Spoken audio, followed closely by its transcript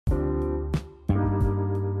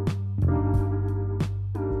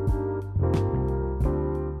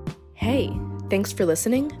Thanks for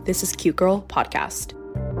listening. This is Cute Girl Podcast.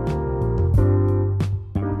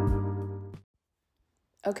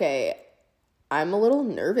 Okay, I'm a little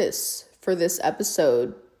nervous for this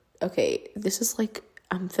episode. Okay, this is like,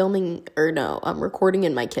 I'm recording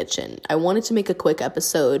in my kitchen. I wanted to make a quick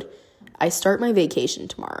episode. I start my vacation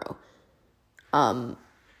tomorrow. Oh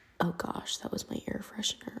gosh, that was my air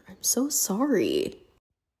freshener. I'm so sorry.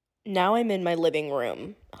 Now I'm in my living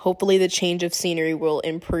room. Hopefully the change of scenery will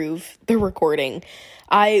improve the recording.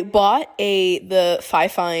 I bought the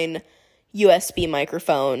Fifine USB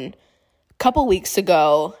microphone a couple weeks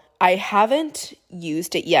ago. I haven't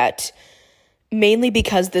used it yet, mainly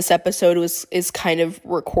because this episode is kind of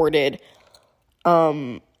recorded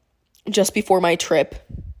just before my trip,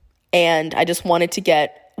 and I just wanted to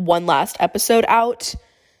get one last episode out.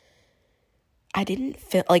 I didn't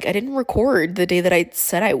record the day that I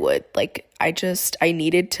said I would. I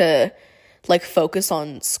needed to focus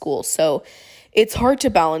on school. So it's hard to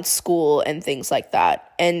balance school and things like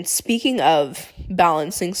that. And speaking of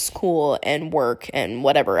balancing school and work and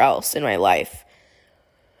whatever else in my life,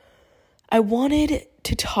 I wanted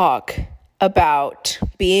to talk about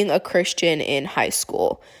being a Christian in high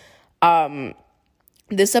school.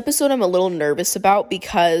 This episode I'm a little nervous about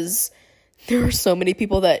because there are so many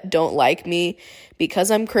people that don't like me because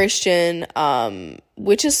I'm Christian,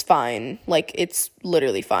 which is fine. It's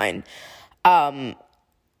literally fine.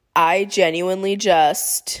 I genuinely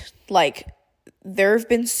just, there have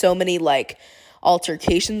been so many,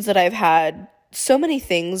 altercations that I've had, so many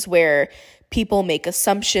things where people make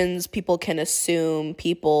assumptions, people can assume,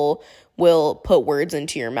 people will put words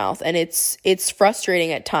into your mouth, and it's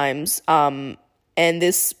frustrating at times, and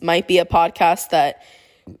this might be a podcast that...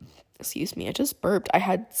 Excuse me, I just burped. I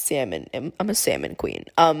had salmon. I'm a salmon queen.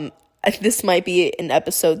 This might be an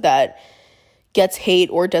episode that gets hate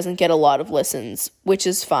or doesn't get a lot of listens, which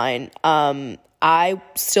is fine. I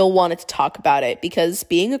still wanted to talk about it because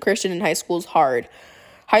being a Christian in high school is hard.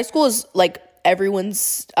 High school is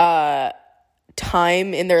everyone's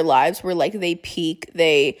time in their lives where they peak.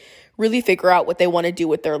 They really figure out what they want to do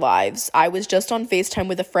with their lives. I was just on FaceTime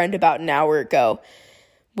with a friend about an hour ago.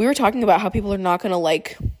 We were talking about how people are not going to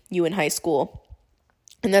like you in high school.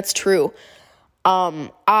 And that's true.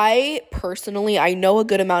 I know a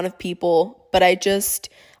good amount of people, but I just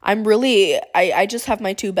have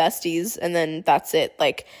my two besties and then that's it.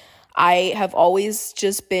 I have always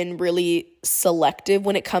just been really selective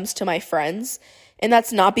when it comes to my friends. And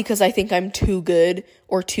that's not because I think I'm too good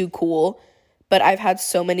or too cool, but I've had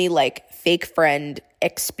so many fake friend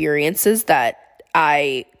experiences that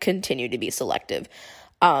I continue to be selective.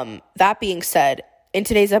 That being said, in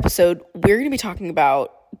today's episode, we're going to be talking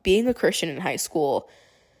about being a Christian in high school,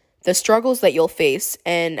 the struggles that you'll face,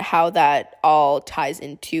 and how that all ties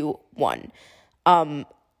into one.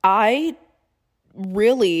 I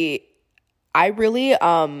really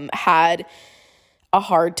had a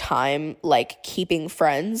hard time keeping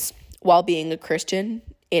friends while being a Christian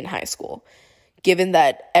in high school, given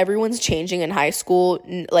that everyone's changing in high school.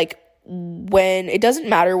 When it doesn't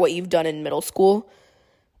matter what you've done in middle school,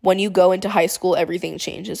 when you go into high school, everything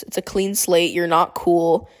changes. It's a clean slate. You're not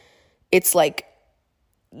cool. It's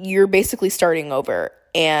you're basically starting over.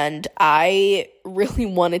 And I really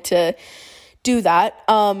wanted to do that.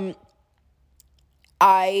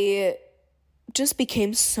 I just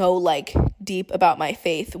became so deep about my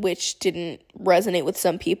faith, which didn't resonate with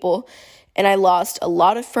some people. And I lost a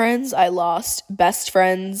lot of friends. I lost best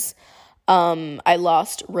friends. I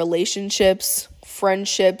lost relationships,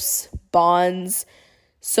 friendships, bonds,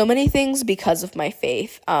 so many things because of my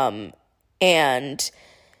faith. And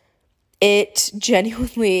it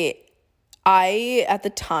genuinely, I, at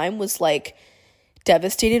the time, was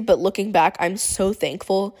devastated, but looking back, I'm so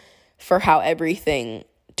thankful for how everything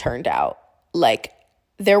turned out.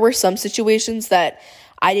 There were some situations that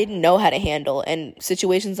I didn't know how to handle and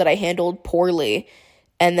situations that I handled poorly.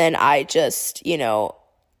 And then I just,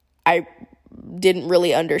 I didn't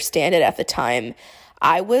really understand it at the time.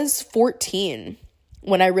 I was 14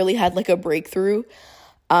 when I really had a breakthrough.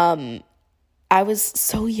 I was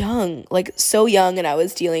so young, and I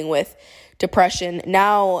was dealing with depression.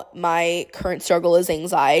 Now my current struggle is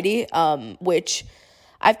anxiety, which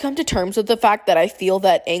I've come to terms with the fact that I feel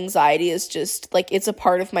that anxiety is just it's a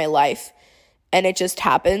part of my life and it just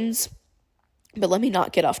happens. But let me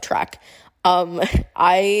not get off track.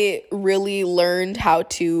 I really learned how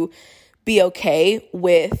to be okay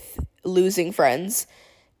with losing friends.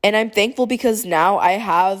 And I'm thankful because now I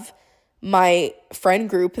have my friend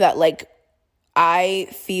group that I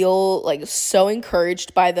feel so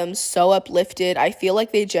encouraged by them, so uplifted. I feel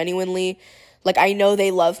like they genuinely Like, I know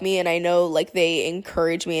they love me, and I know, like, they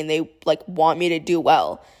encourage me, and they, like, want me to do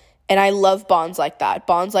well. And I love bonds like that.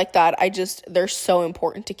 Bonds like that, they're so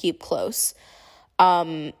important to keep close.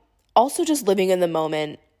 Also, just living in the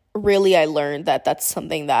moment, really, I learned that that's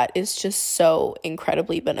something that is just so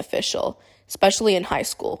incredibly beneficial, especially in high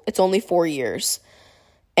school. It's only 4 years.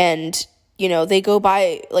 And, you know, they go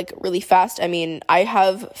by, like, really fast. I mean, I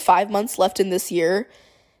have 5 months left in this year,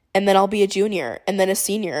 and then I'll be a junior, and then a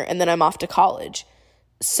senior, and then I'm off to college.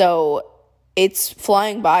 So it's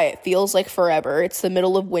flying by. It feels like forever. It's the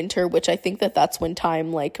middle of winter, which I think that's when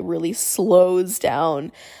time, like, really slows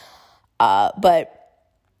down. But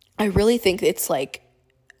I really think it's, like,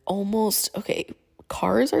 almost, okay,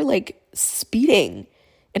 cars are, like, speeding.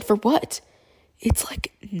 And for what? It's,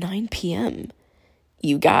 like, 9 p.m.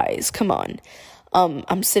 You guys, come on.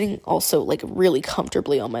 I'm sitting also, like, really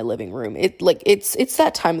comfortably on my living room. It's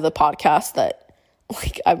that time of the podcast that,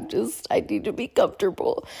 like, I need to be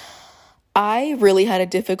comfortable. I really had a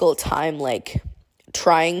difficult time, like,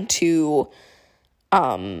 trying to,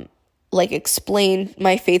 like, explain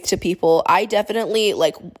my faith to people. I definitely,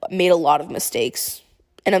 like, made a lot of mistakes,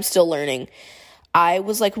 and I'm still learning. I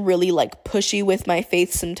was, like, really, like, pushy with my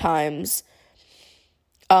faith sometimes,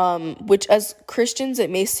 which as Christians, it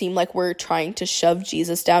may seem like we're trying to shove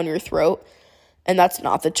Jesus down your throat, and that's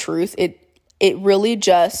not the truth. It really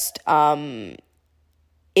just,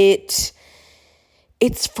 it's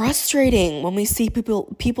frustrating when we see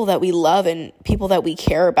people that we love and people that we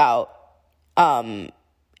care about,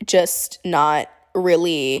 just not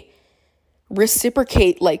really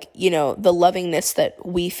reciprocate, like, you know, the lovingness that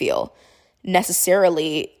we feel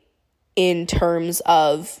necessarily in terms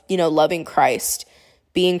of, you know, loving Christ,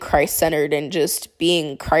 being Christ-centered, and just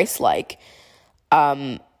being Christ-like.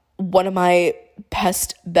 One of my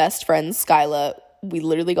best friends, Skyla, we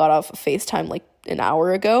literally got off of FaceTime like an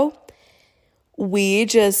hour ago.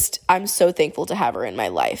 I'm so thankful to have her in my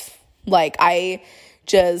life. Like,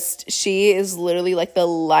 she is literally like the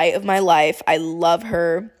light of my life. I love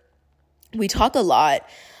her. We talk a lot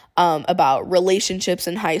about relationships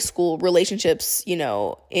in high school, relationships, you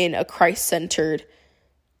know, in a Christ-centered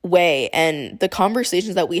way, and the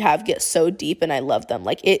conversations that we have get so deep, and I love them.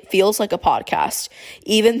 Like, it feels like a podcast.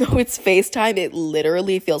 Even though it's FaceTime, it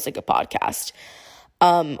literally feels like a podcast.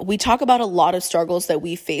 We talk about a lot of struggles that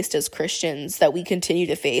we faced as Christians, that we continue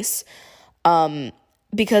to face,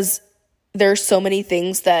 because there's so many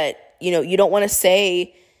things that, you know, you don't want to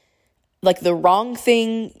say, like, the wrong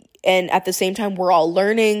thing, and at the same time, we're all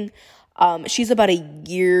learning. She's about 2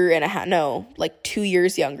 years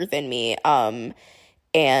younger than me,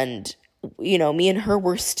 and, you know, me and her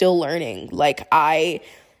were still learning. Like, I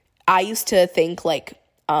used to think, like,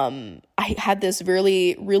 I had this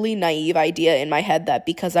really, really naive idea in my head that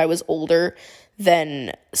because I was older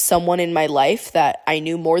than someone in my life, that I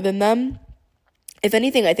knew more than them. If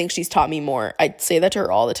anything, I think she's taught me more. I'd say that to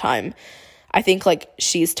her all the time. I think, like,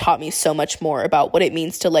 she's taught me so much more about what it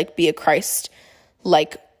means to, like, be a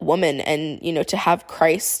Christ-like woman, and, you know, to have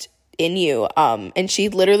Christ in you. And she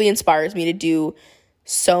literally inspires me to do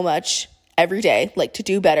so much every day, like, to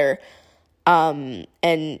do better. And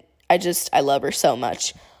I love her so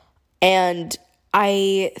much. And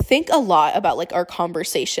I think a lot about, like, our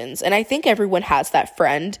conversations, and I think everyone has that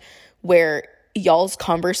friend where y'all's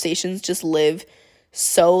conversations just live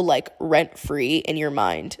so, like, rent-free in your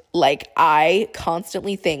mind. Like, I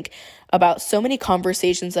constantly think about so many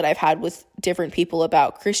conversations that I've had with different people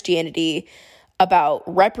about Christianity, about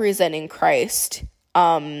representing Christ,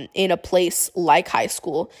 in a place like high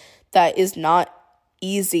school that is not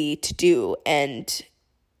easy to do. And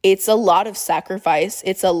it's a lot of sacrifice.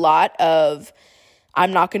 It's a lot of,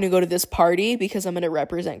 I'm not going to go to this party because I'm going to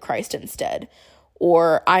represent Christ instead.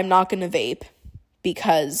 Or I'm not going to vape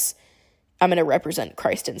because I'm going to represent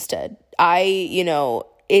Christ instead.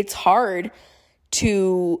 It's hard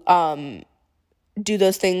to do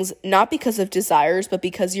those things, not because of desires, but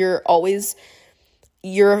because you're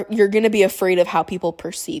going to be afraid of how people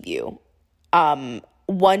perceive you.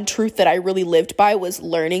 One truth that I really lived by was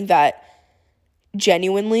learning that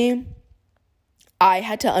genuinely I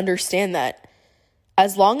had to understand that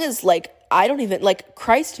as long as, like,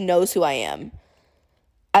 Christ knows who I am.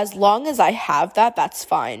 As long as I have that, that's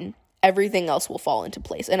fine. Everything else will fall into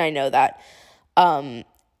place. And I know that. And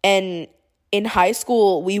in high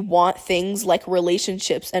school, we want things like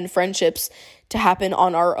relationships and friendships to happen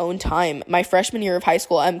on our own time. My freshman year of high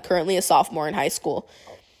school, I'm currently a sophomore in high school.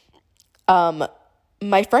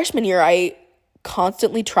 My freshman year, I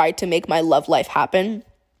constantly tried to make my love life happen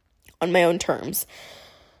on my own terms.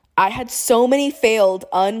 I had so many failed,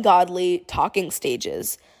 ungodly talking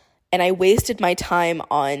stages, and I wasted my time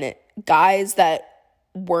on guys that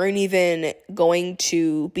weren't even going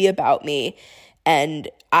to be about me. And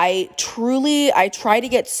I try to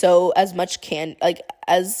get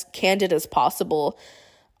as candid as possible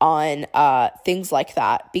on things like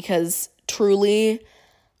that, because truly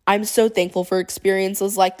I'm so thankful for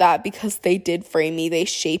experiences like that, because they did frame me. They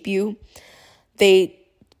shape you. They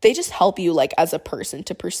just help you like as a person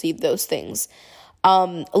to perceive those things.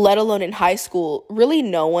 Let alone in high school, really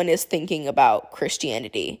no one is thinking about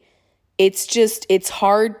Christianity. It's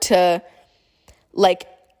hard to, like,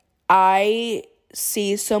 I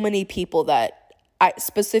see so many people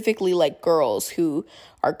specifically like girls who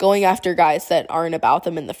are going after guys that aren't about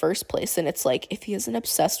them in the first place. And it's like, if he isn't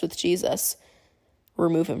obsessed with Jesus,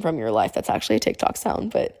 remove him from your life. That's actually a TikTok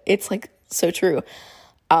sound, but it's like so true.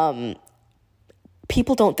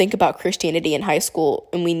 People don't think about Christianity in high school,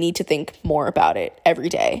 and we need to think more about it every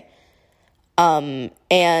day.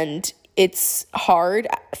 And it's hard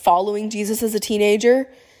following Jesus as a teenager,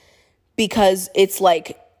 because it's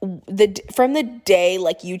like from the day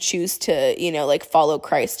like you choose to, like follow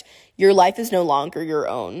Christ, your life is no longer your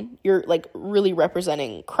own. You're like really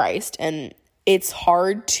representing Christ, and it's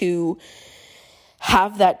hard to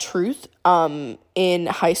have that truth in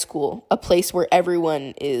high school, a place where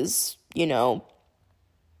everyone is,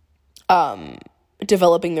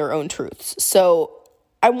 developing their own truths. So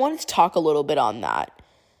I wanted to talk a little bit on that.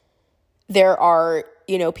 There are,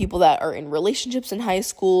 people that are in relationships in high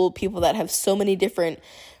school, people that have so many different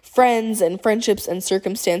friends and friendships and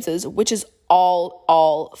circumstances, which is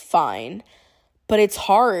all fine. But it's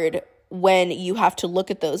hard when you have to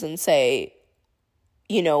look at those and say,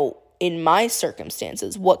 in my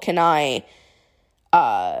circumstances, what can I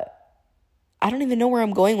don't even know where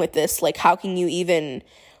I'm going with this. Like, how can you even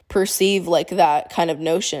perceive like that kind of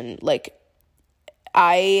notion? Like,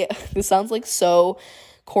 this sounds like so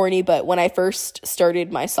corny, but when I first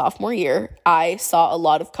started my sophomore year, I saw a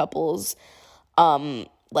lot of couples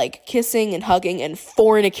like kissing and hugging and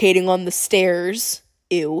fornicating on the stairs.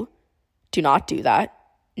 Ew. Do not do that.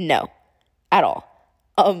 No, at all.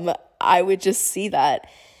 I would just see that,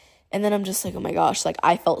 and then I'm just like, oh my gosh, like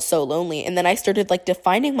I felt so lonely. And then I started like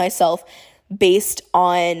defining myself based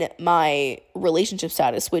on my relationship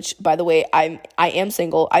status, which, by the way, I am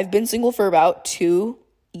single. I've been single for about 2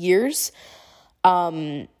 years.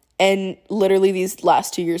 And literally these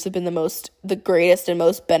last 2 years have been the greatest and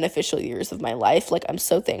most beneficial years of my life. Like, I'm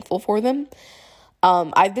so thankful for them.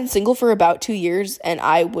 I've been single for about 2 years, and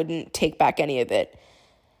I wouldn't take back any of it.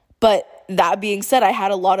 But that being said, I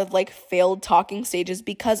had a lot of like failed talking stages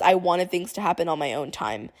because I wanted things to happen on my own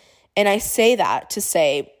time. And I say that to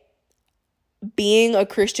say, being a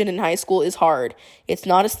Christian in high school is hard. It's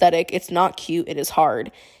not aesthetic. It's not cute. It is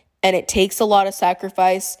hard. And it takes a lot of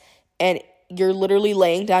sacrifice, and you're literally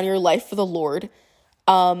laying down your life for the Lord.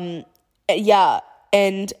 Yeah.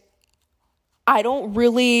 And I don't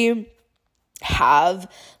really have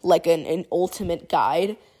like an ultimate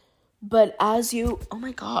guide, but oh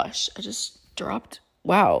my gosh, I just dropped.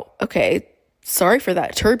 Wow. Okay. Sorry for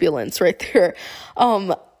that turbulence right there.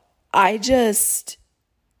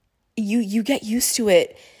 You get used to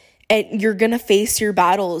it, and you're going to face your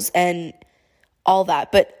battles and all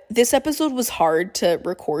that. But this episode was hard to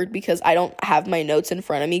record because I don't have my notes in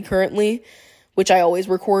front of me currently, which I always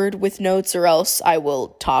record with notes, or else I will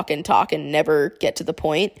talk and never get to the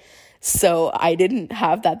point. So I didn't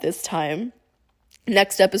have that this time.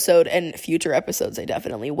 Next episode and future episodes, I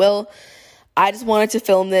definitely will. I just wanted to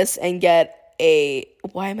film this and get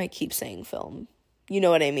why am I keep saying film? You know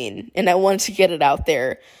what I mean? And I wanted to get it out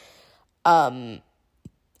there.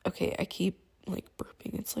 Okay, I keep like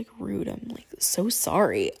burping. It's like rude. I'm like so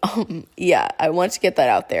sorry. Yeah, I want to get that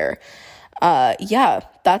out there. Yeah,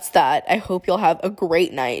 that's that. I hope you'll have a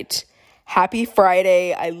great night. Happy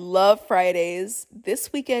Friday. I love Fridays.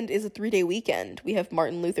 This weekend is a 3-day weekend. We have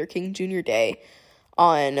Martin Luther King Jr. Day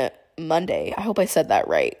on Monday. I hope I said that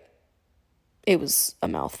right. It was a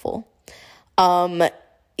mouthful.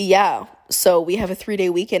 Yeah, so we have a 3-day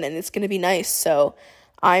weekend, and it's going to be nice. So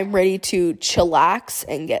I'm ready to chillax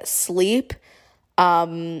and get sleep.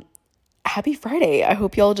 Happy Friday. I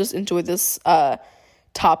hope y'all just enjoyed this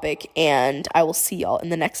topic, and I will see y'all in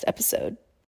the next episode.